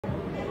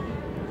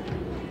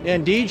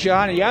Indeed,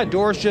 John. Yeah,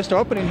 doors just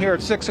opening here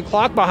at 6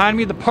 o'clock. Behind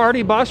me, the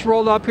party bus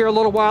rolled up here a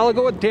little while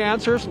ago with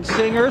dancers and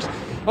singers.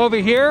 Over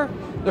here,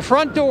 the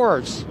front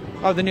doors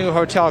of the new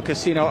hotel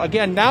casino,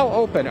 again, now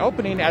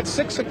opening at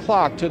 6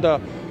 o'clock to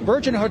the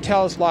Virgin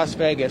Hotels Las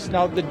Vegas.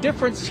 Now, the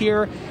difference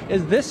here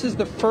is this is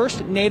the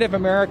first Native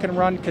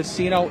American-run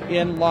casino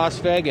in Las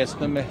Vegas,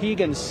 the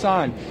Mohegan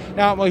Sun.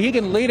 Now,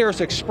 Mohegan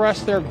leaders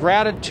expressed their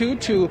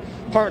gratitude to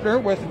partner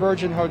with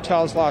Virgin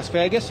Hotels Las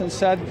Vegas and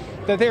said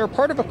that they are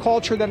part of a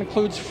culture that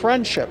includes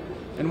friendship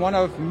and one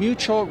of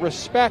mutual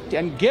respect,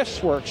 and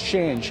gifts were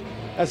exchanged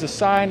as a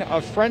sign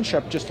of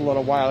friendship just a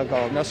little while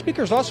ago. Now,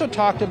 speakers also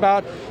talked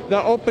about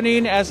the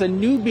opening as a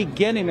new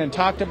beginning and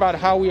talked about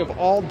how we have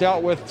all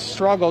dealt with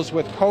struggles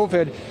with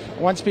COVID.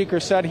 One speaker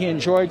said he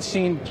enjoyed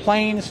seeing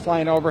planes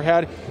flying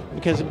overhead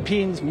because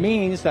it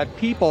means that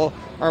people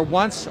are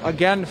once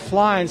again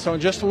flying. So in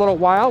just a little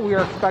while, we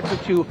are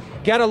expected to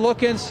get a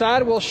look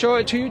inside. We'll show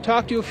it to you,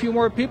 talk to a few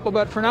more people.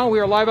 But for now, we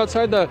are live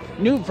outside the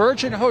new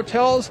Virgin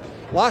Hotels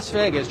Las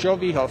Vegas. Joe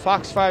Vijo,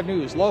 Fox 5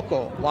 News,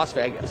 local Las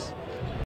Vegas.